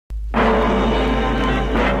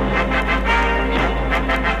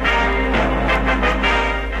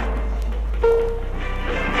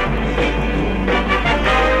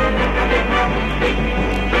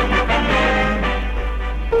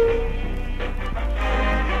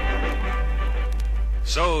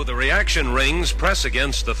So the reaction rings press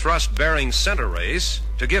against the thrust-bearing center race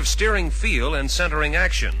to give steering feel and centering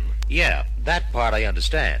action. Yeah, that part I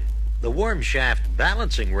understand. The worm shaft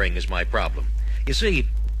balancing ring is my problem. You see...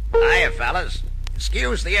 Hiya, fellas.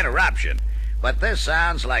 Excuse the interruption, but this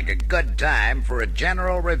sounds like a good time for a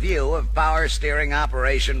general review of power steering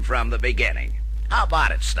operation from the beginning. How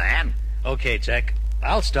about it, Stan? Okay, Tech.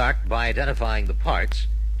 I'll start by identifying the parts.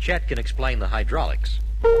 Chet can explain the hydraulics.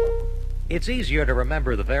 It's easier to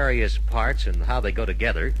remember the various parts and how they go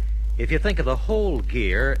together if you think of the whole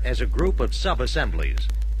gear as a group of sub-assemblies.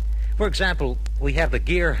 For example, we have the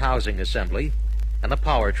gear housing assembly and the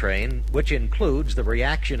powertrain, which includes the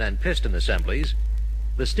reaction and piston assemblies,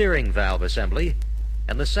 the steering valve assembly,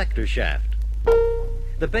 and the sector shaft.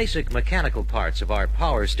 The basic mechanical parts of our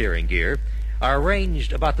power steering gear are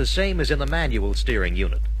arranged about the same as in the manual steering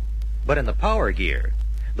unit. But in the power gear,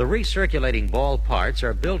 the recirculating ball parts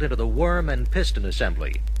are built into the worm and piston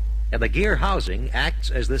assembly, and the gear housing acts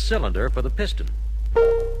as the cylinder for the piston.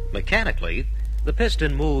 Mechanically, the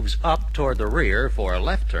piston moves up toward the rear for a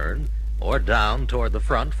left turn, or down toward the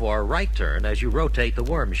front for a right turn as you rotate the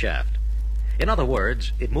worm shaft. In other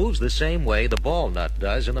words, it moves the same way the ball nut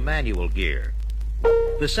does in the manual gear.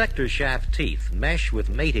 The sector shaft teeth mesh with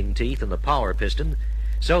mating teeth in the power piston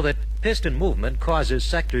so that piston movement causes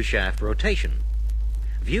sector shaft rotation.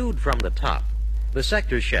 Viewed from the top, the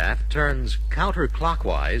sector shaft turns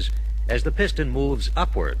counterclockwise as the piston moves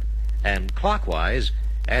upward and clockwise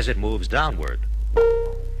as it moves downward.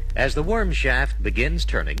 As the worm shaft begins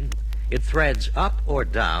turning, it threads up or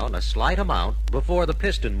down a slight amount before the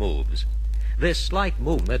piston moves. This slight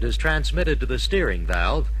movement is transmitted to the steering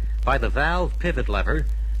valve by the valve pivot lever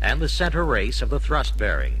and the center race of the thrust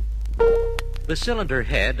bearing. The cylinder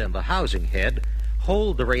head and the housing head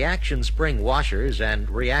hold the reaction spring washers and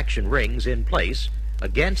reaction rings in place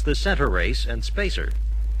against the center race and spacer.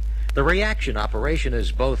 The reaction operation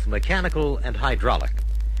is both mechanical and hydraulic,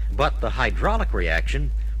 but the hydraulic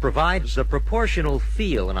reaction provides the proportional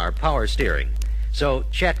feel in our power steering, so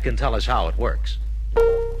Chet can tell us how it works.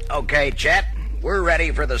 Okay, Chet, we're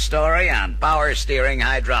ready for the story on power steering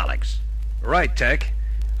hydraulics. Right, Tech.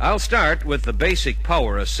 I'll start with the basic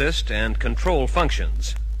power assist and control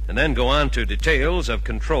functions, and then go on to details of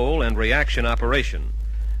control and reaction operation.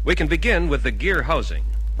 We can begin with the gear housing.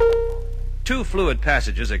 Two fluid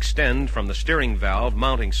passages extend from the steering valve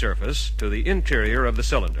mounting surface to the interior of the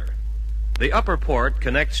cylinder. The upper port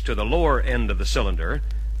connects to the lower end of the cylinder,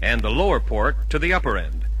 and the lower port to the upper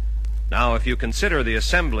end. Now, if you consider the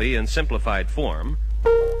assembly in simplified form,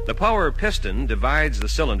 the power piston divides the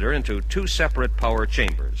cylinder into two separate power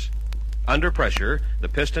chambers. Under pressure, the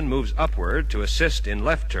piston moves upward to assist in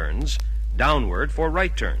left turns, downward for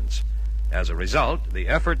right turns. As a result, the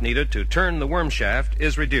effort needed to turn the worm shaft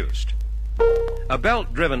is reduced. A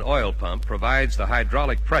belt-driven oil pump provides the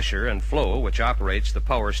hydraulic pressure and flow which operates the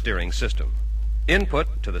power steering system.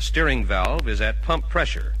 Input to the steering valve is at pump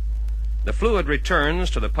pressure. The fluid returns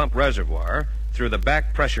to the pump reservoir through the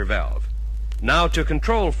back pressure valve. Now, to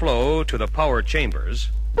control flow to the power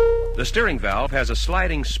chambers, the steering valve has a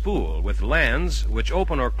sliding spool with lands which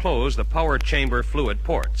open or close the power chamber fluid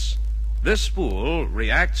ports. This spool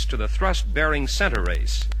reacts to the thrust-bearing center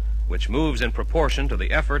race, which moves in proportion to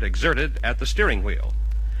the effort exerted at the steering wheel.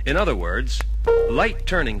 In other words, light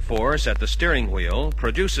turning force at the steering wheel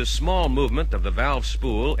produces small movement of the valve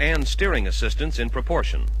spool and steering assistance in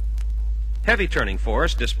proportion. Heavy turning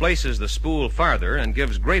force displaces the spool farther and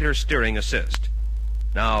gives greater steering assist.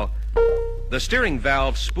 Now, the steering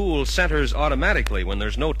valve spool centers automatically when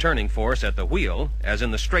there's no turning force at the wheel, as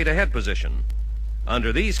in the straight-ahead position.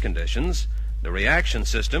 Under these conditions, the reaction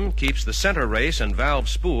system keeps the center race and valve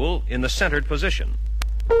spool in the centered position.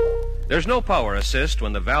 There's no power assist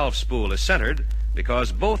when the valve spool is centered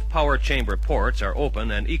because both power chamber ports are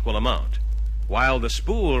open an equal amount. While the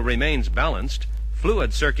spool remains balanced,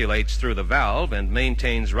 fluid circulates through the valve and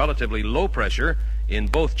maintains relatively low pressure in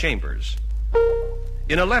both chambers.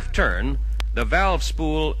 In a left turn, the valve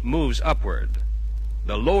spool moves upward.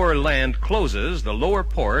 The lower land closes the lower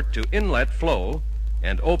port to inlet flow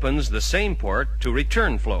and opens the same port to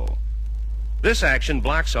return flow. This action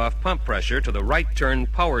blocks off pump pressure to the right turn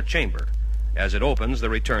power chamber as it opens the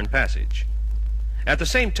return passage. At the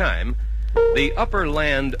same time, the upper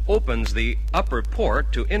land opens the upper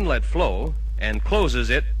port to inlet flow and closes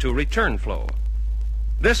it to return flow.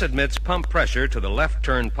 This admits pump pressure to the left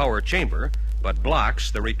turn power chamber but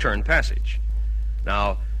blocks the return passage.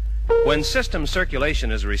 Now, when system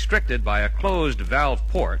circulation is restricted by a closed valve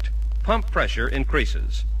port, pump pressure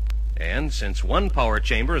increases. And since one power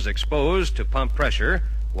chamber is exposed to pump pressure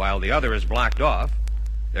while the other is blocked off,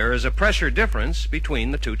 there is a pressure difference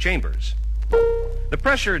between the two chambers. The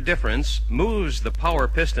pressure difference moves the power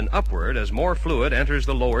piston upward as more fluid enters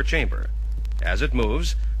the lower chamber. As it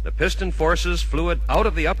moves, the piston forces fluid out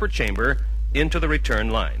of the upper chamber into the return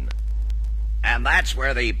line. And that's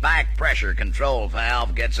where the back pressure control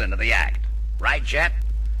valve gets into the act. Right, Chet?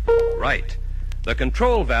 Right. The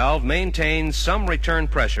control valve maintains some return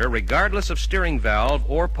pressure regardless of steering valve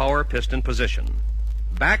or power piston position.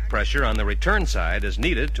 Back pressure on the return side is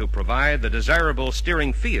needed to provide the desirable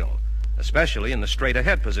steering feel, especially in the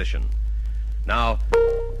straight-ahead position. Now,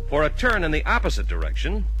 for a turn in the opposite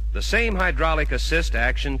direction, the same hydraulic assist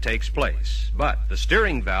action takes place, but the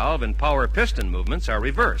steering valve and power piston movements are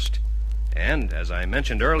reversed. And, as I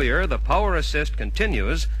mentioned earlier, the power assist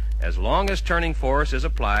continues as long as turning force is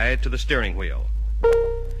applied to the steering wheel.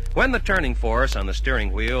 When the turning force on the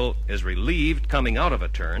steering wheel is relieved coming out of a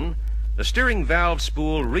turn, the steering valve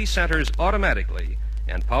spool recenters automatically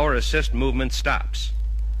and power assist movement stops.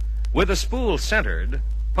 With the spool centered,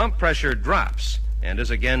 pump pressure drops and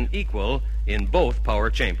is again equal in both power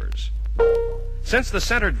chambers. Since the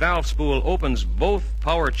centered valve spool opens both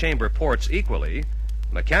power chamber ports equally,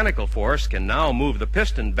 mechanical force can now move the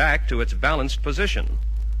piston back to its balanced position.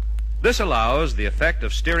 This allows the effect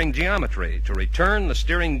of steering geometry to return the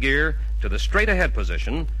steering gear to the straight-ahead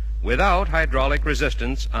position without hydraulic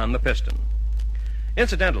resistance on the piston.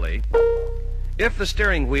 Incidentally, if the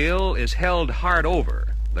steering wheel is held hard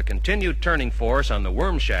over, the continued turning force on the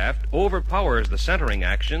worm shaft overpowers the centering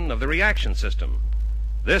action of the reaction system.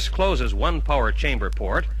 This closes one power chamber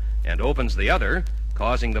port and opens the other,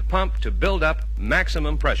 causing the pump to build up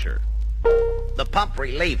maximum pressure. The pump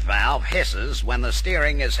relief valve hisses when the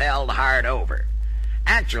steering is held hard over.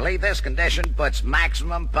 Actually, this condition puts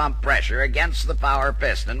maximum pump pressure against the power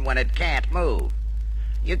piston when it can't move.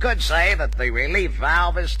 You could say that the relief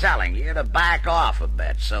valve is telling you to back off a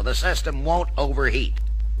bit so the system won't overheat.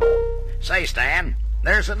 Say, Stan,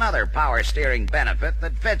 there's another power steering benefit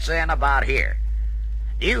that fits in about here.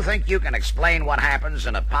 Do you think you can explain what happens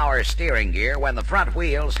in a power steering gear when the front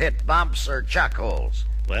wheels hit bumps or chuck holes?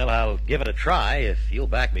 Well, I'll give it a try if you'll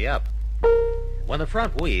back me up. When the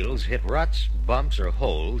front wheels hit ruts, bumps, or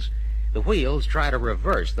holes, the wheels try to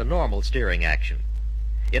reverse the normal steering action.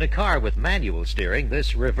 In a car with manual steering,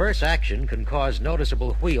 this reverse action can cause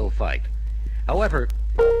noticeable wheel fight. However,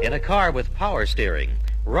 in a car with power steering,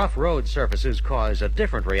 rough road surfaces cause a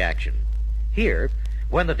different reaction. Here,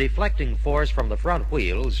 when the deflecting force from the front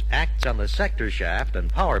wheels acts on the sector shaft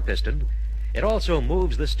and power piston, it also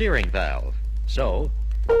moves the steering valve. So,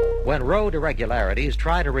 when road irregularities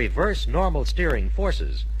try to reverse normal steering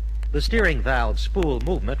forces, the steering valve spool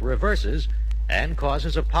movement reverses and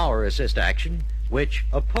causes a power assist action which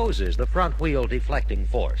opposes the front wheel deflecting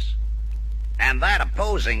force. And that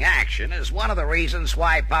opposing action is one of the reasons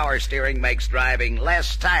why power steering makes driving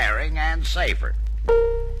less tiring and safer.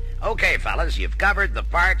 Okay, fellas, you've covered the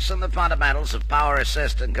parts and the fundamentals of power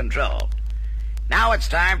assist and control. Now it's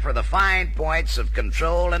time for the fine points of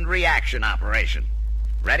control and reaction operation.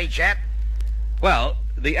 Ready, Chet? Well,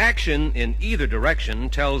 the action in either direction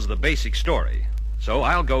tells the basic story, so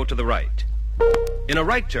I'll go to the right. In a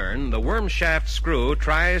right turn, the worm shaft screw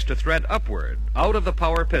tries to thread upward out of the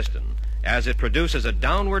power piston as it produces a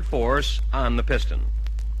downward force on the piston.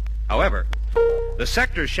 However, the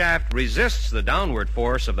sector shaft resists the downward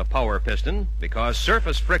force of the power piston because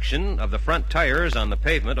surface friction of the front tires on the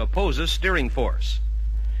pavement opposes steering force.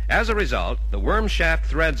 As a result, the worm shaft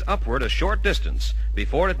threads upward a short distance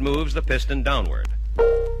before it moves the piston downward.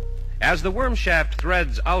 As the worm shaft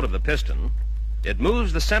threads out of the piston, it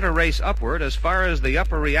moves the center race upward as far as the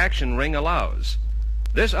upper reaction ring allows.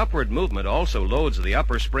 This upward movement also loads the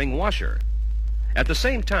upper spring washer. At the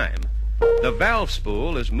same time, the valve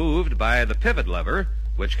spool is moved by the pivot lever,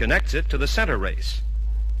 which connects it to the center race.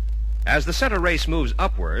 As the center race moves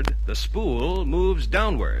upward, the spool moves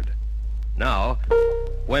downward. Now,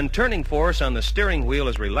 when turning force on the steering wheel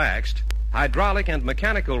is relaxed, hydraulic and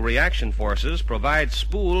mechanical reaction forces provide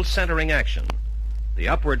spool centering action. The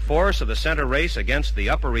upward force of the center race against the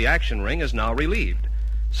upper reaction ring is now relieved,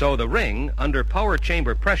 so the ring, under power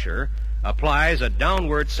chamber pressure, applies a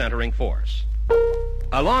downward centering force.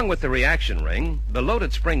 Along with the reaction ring, the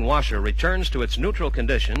loaded spring washer returns to its neutral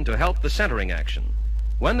condition to help the centering action.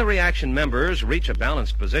 When the reaction members reach a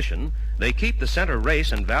balanced position, they keep the center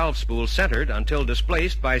race and valve spool centered until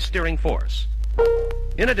displaced by steering force.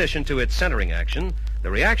 In addition to its centering action,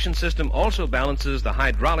 the reaction system also balances the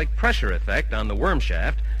hydraulic pressure effect on the worm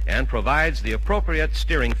shaft and provides the appropriate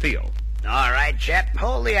steering feel. All right, Chet,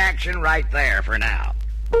 hold the action right there for now.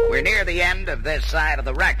 We're near the end of this side of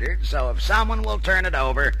the record, so if someone will turn it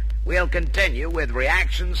over, we'll continue with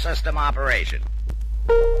reaction system operation.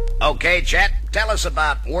 Okay, Chet, tell us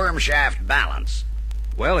about worm shaft balance.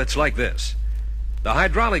 Well, it's like this. The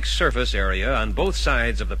hydraulic surface area on both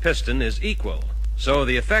sides of the piston is equal, so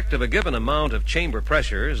the effect of a given amount of chamber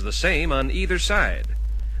pressure is the same on either side.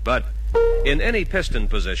 But in any piston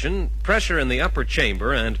position, pressure in the upper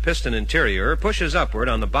chamber and piston interior pushes upward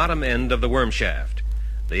on the bottom end of the worm shaft.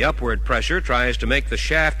 The upward pressure tries to make the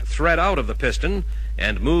shaft thread out of the piston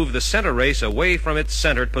and move the center race away from its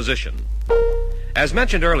centered position. As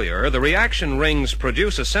mentioned earlier, the reaction rings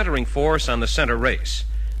produce a centering force on the center race.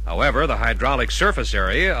 However, the hydraulic surface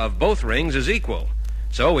area of both rings is equal,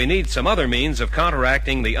 so we need some other means of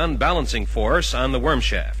counteracting the unbalancing force on the worm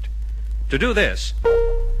shaft. To do this,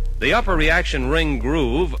 the upper reaction ring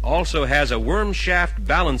groove also has a worm shaft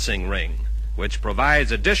balancing ring, which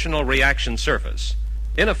provides additional reaction surface.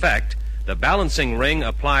 In effect, the balancing ring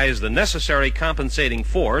applies the necessary compensating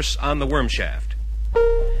force on the worm shaft.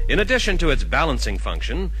 In addition to its balancing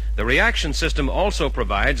function, the reaction system also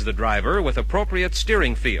provides the driver with appropriate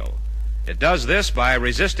steering feel. It does this by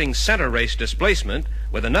resisting center race displacement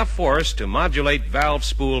with enough force to modulate valve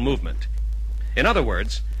spool movement. In other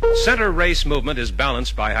words, center race movement is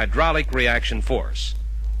balanced by hydraulic reaction force.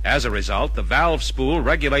 As a result, the valve spool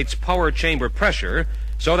regulates power chamber pressure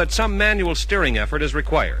so that some manual steering effort is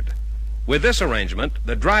required. With this arrangement,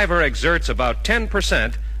 the driver exerts about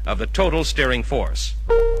 10% of the total steering force.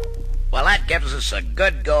 Well, that gives us a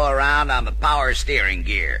good go-around on the power steering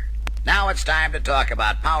gear. Now it's time to talk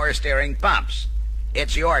about power steering pumps.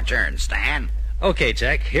 It's your turn, Stan. Okay,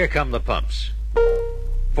 Tech, here come the pumps.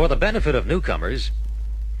 For the benefit of newcomers,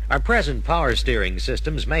 our present power steering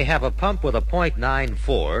systems may have a pump with a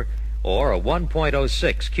 .94 or a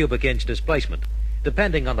 1.06 cubic inch displacement,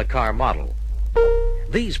 depending on the car model.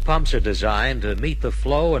 These pumps are designed to meet the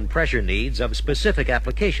flow and pressure needs of specific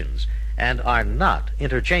applications and are not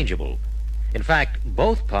interchangeable. In fact,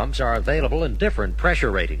 both pumps are available in different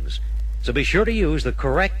pressure ratings, so be sure to use the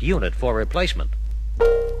correct unit for replacement.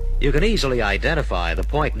 You can easily identify the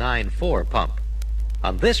 .94 pump.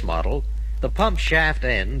 On this model, the pump shaft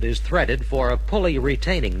end is threaded for a pulley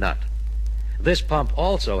retaining nut. This pump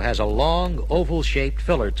also has a long oval-shaped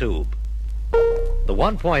filler tube. The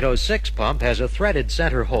 1.06 pump has a threaded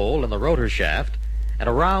center hole in the rotor shaft and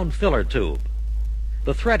a round filler tube.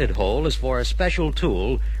 The threaded hole is for a special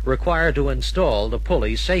tool required to install the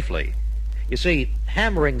pulley safely. You see,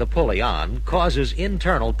 hammering the pulley on causes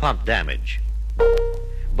internal pump damage.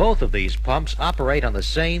 Both of these pumps operate on the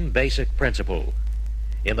same basic principle.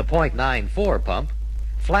 In the .94 pump,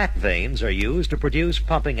 flat vanes are used to produce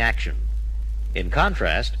pumping action. In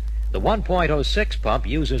contrast, the 1.06 pump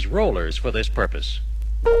uses rollers for this purpose.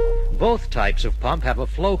 Both types of pump have a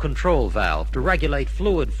flow control valve to regulate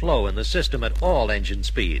fluid flow in the system at all engine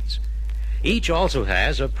speeds. Each also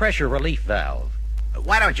has a pressure relief valve.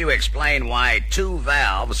 Why don't you explain why two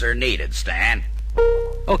valves are needed, Stan?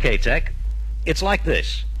 Okay, Tech. It's like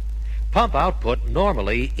this. Pump output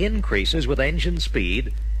normally increases with engine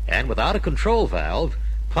speed, and without a control valve,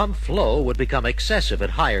 pump flow would become excessive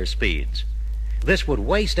at higher speeds. This would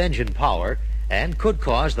waste engine power and could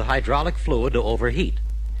cause the hydraulic fluid to overheat.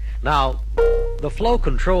 Now, the flow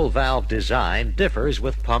control valve design differs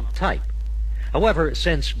with pump type. However,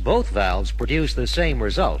 since both valves produce the same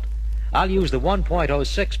result, I'll use the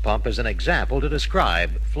 1.06 pump as an example to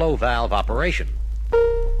describe flow valve operation.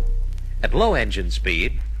 At low engine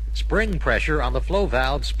speed, spring pressure on the flow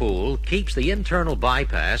valve spool keeps the internal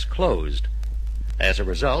bypass closed. As a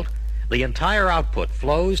result, the entire output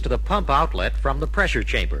flows to the pump outlet from the pressure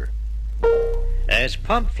chamber. As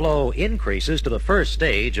pump flow increases to the first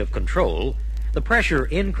stage of control, the pressure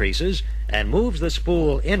increases and moves the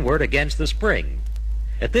spool inward against the spring.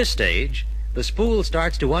 At this stage, the spool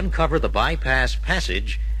starts to uncover the bypass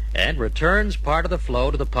passage and returns part of the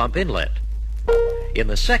flow to the pump inlet. In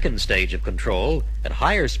the second stage of control, at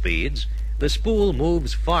higher speeds, the spool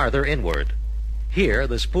moves farther inward. Here,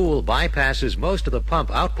 the spool bypasses most of the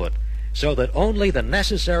pump output so that only the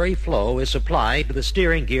necessary flow is supplied to the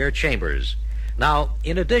steering gear chambers. Now,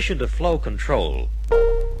 in addition to flow control,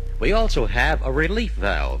 we also have a relief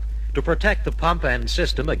valve to protect the pump and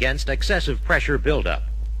system against excessive pressure buildup.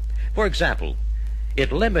 For example,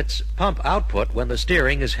 it limits pump output when the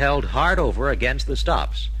steering is held hard over against the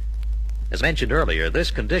stops. As mentioned earlier,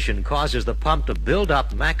 this condition causes the pump to build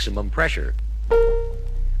up maximum pressure.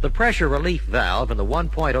 The pressure relief valve in the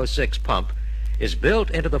 1.06 pump is built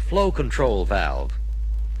into the flow control valve.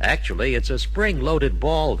 Actually, it's a spring-loaded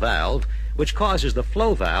ball valve which causes the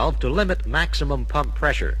flow valve to limit maximum pump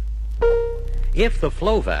pressure. If the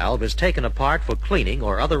flow valve is taken apart for cleaning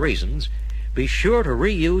or other reasons, be sure to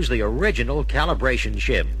reuse the original calibration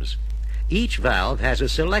shims. Each valve has a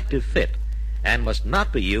selective fit and must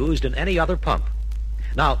not be used in any other pump.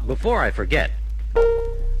 Now, before I forget,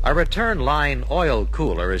 a return line oil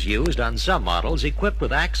cooler is used on some models equipped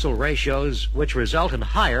with axle ratios which result in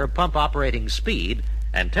higher pump operating speed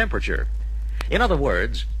and temperature. In other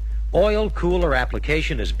words, oil cooler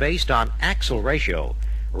application is based on axle ratio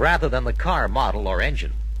rather than the car model or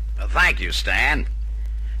engine. Thank you, Stan.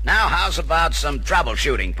 Now, how's about some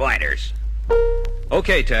troubleshooting pointers?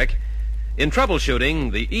 Okay, Tech. In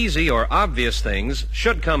troubleshooting, the easy or obvious things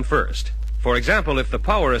should come first. For example, if the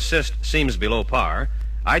power assist seems below par,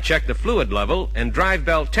 I check the fluid level and drive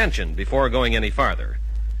belt tension before going any farther.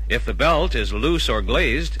 If the belt is loose or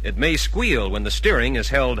glazed, it may squeal when the steering is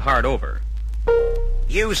held hard over.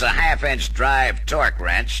 Use a half-inch drive torque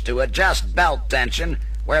wrench to adjust belt tension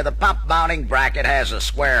where the pump mounting bracket has a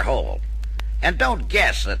square hole. And don't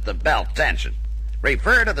guess at the belt tension.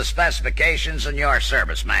 Refer to the specifications in your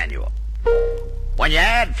service manual. When you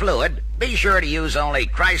add fluid, be sure to use only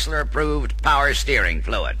Chrysler-approved power steering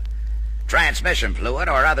fluid. Transmission fluid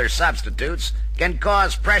or other substitutes can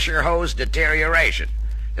cause pressure hose deterioration,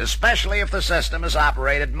 especially if the system is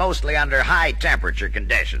operated mostly under high-temperature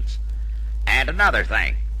conditions. And another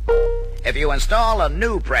thing, if you install a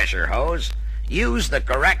new pressure hose, use the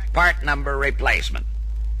correct part number replacement.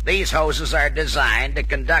 These hoses are designed to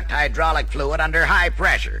conduct hydraulic fluid under high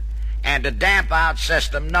pressure and to damp out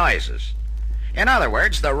system noises. In other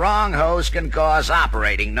words, the wrong hose can cause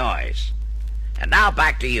operating noise. And now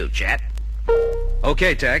back to you, Chet.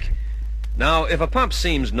 Okay, Tech. Now, if a pump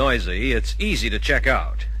seems noisy, it's easy to check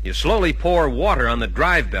out. You slowly pour water on the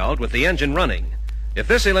drive belt with the engine running. If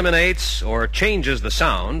this eliminates or changes the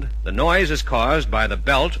sound, the noise is caused by the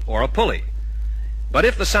belt or a pulley. But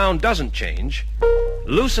if the sound doesn't change,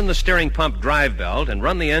 loosen the steering pump drive belt and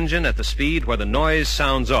run the engine at the speed where the noise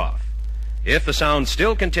sounds off. If the sound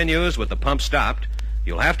still continues with the pump stopped,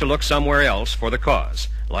 you'll have to look somewhere else for the cause,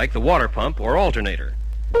 like the water pump or alternator.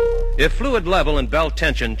 If fluid level and belt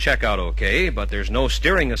tension check out okay, but there's no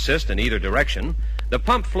steering assist in either direction, the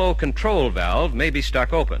pump flow control valve may be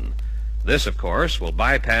stuck open. This, of course, will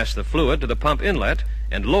bypass the fluid to the pump inlet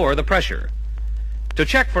and lower the pressure. To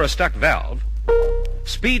check for a stuck valve,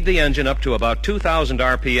 speed the engine up to about 2,000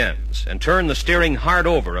 RPMs and turn the steering hard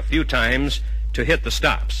over a few times to hit the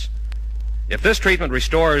stops. If this treatment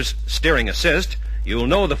restores steering assist, you'll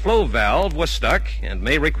know the flow valve was stuck and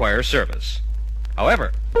may require service.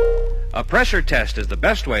 However, a pressure test is the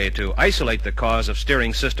best way to isolate the cause of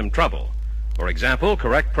steering system trouble. For example,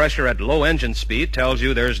 correct pressure at low engine speed tells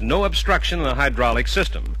you there's no obstruction in the hydraulic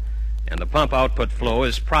system, and the pump output flow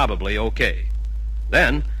is probably okay.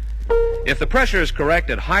 Then, if the pressure is correct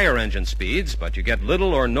at higher engine speeds, but you get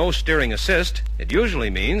little or no steering assist, it usually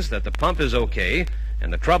means that the pump is okay,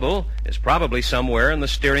 and the trouble is probably somewhere in the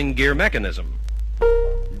steering gear mechanism.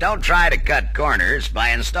 Don't try to cut corners by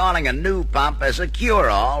installing a new pump as a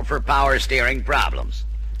cure-all for power steering problems.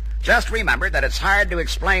 Just remember that it's hard to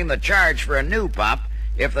explain the charge for a new pump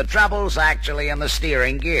if the trouble's actually in the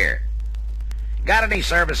steering gear. Got any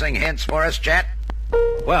servicing hints for us, Chet?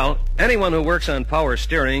 Well, anyone who works on power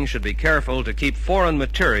steering should be careful to keep foreign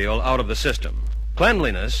material out of the system.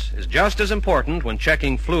 Cleanliness is just as important when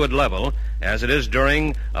checking fluid level as it is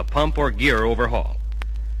during a pump or gear overhaul.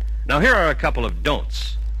 Now, here are a couple of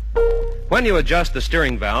don'ts. When you adjust the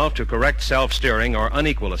steering valve to correct self-steering or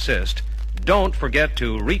unequal assist, don't forget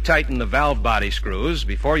to retighten the valve body screws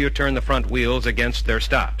before you turn the front wheels against their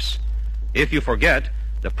stops. If you forget,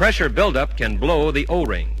 the pressure buildup can blow the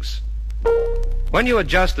O-rings. When you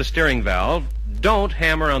adjust the steering valve, don't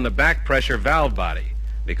hammer on the back pressure valve body,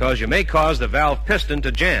 because you may cause the valve piston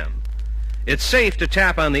to jam. It's safe to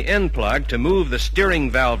tap on the end plug to move the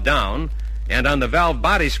steering valve down and on the valve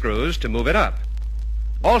body screws to move it up.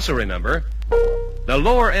 Also remember, the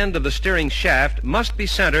lower end of the steering shaft must be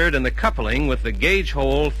centered in the coupling with the gauge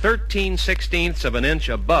hole 13/16 of an inch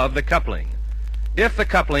above the coupling. If the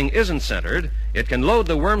coupling isn't centered, it can load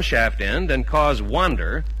the worm shaft end and cause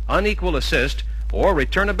wander, unequal assist, or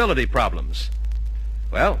returnability problems.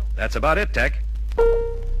 Well, that's about it, Tech.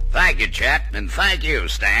 Thank you, Chet, and thank you,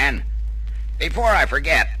 Stan. Before I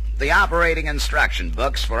forget, the operating instruction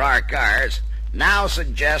books for our cars now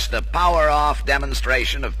suggest a power-off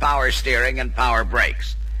demonstration of power steering and power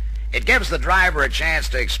brakes. It gives the driver a chance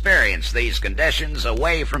to experience these conditions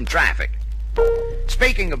away from traffic.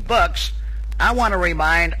 Speaking of books, I want to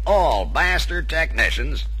remind all bastard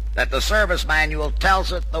technicians that the service manual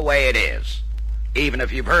tells it the way it is. Even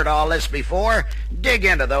if you've heard all this before, dig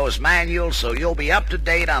into those manuals so you'll be up to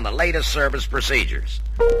date on the latest service procedures.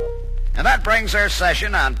 And that brings our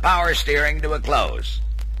session on power steering to a close.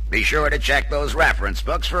 Be sure to check those reference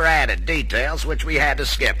books for added details which we had to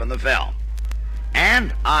skip in the film.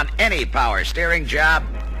 And on any power steering job,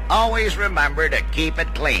 always remember to keep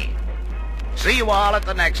it clean. See you all at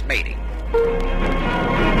the next meeting.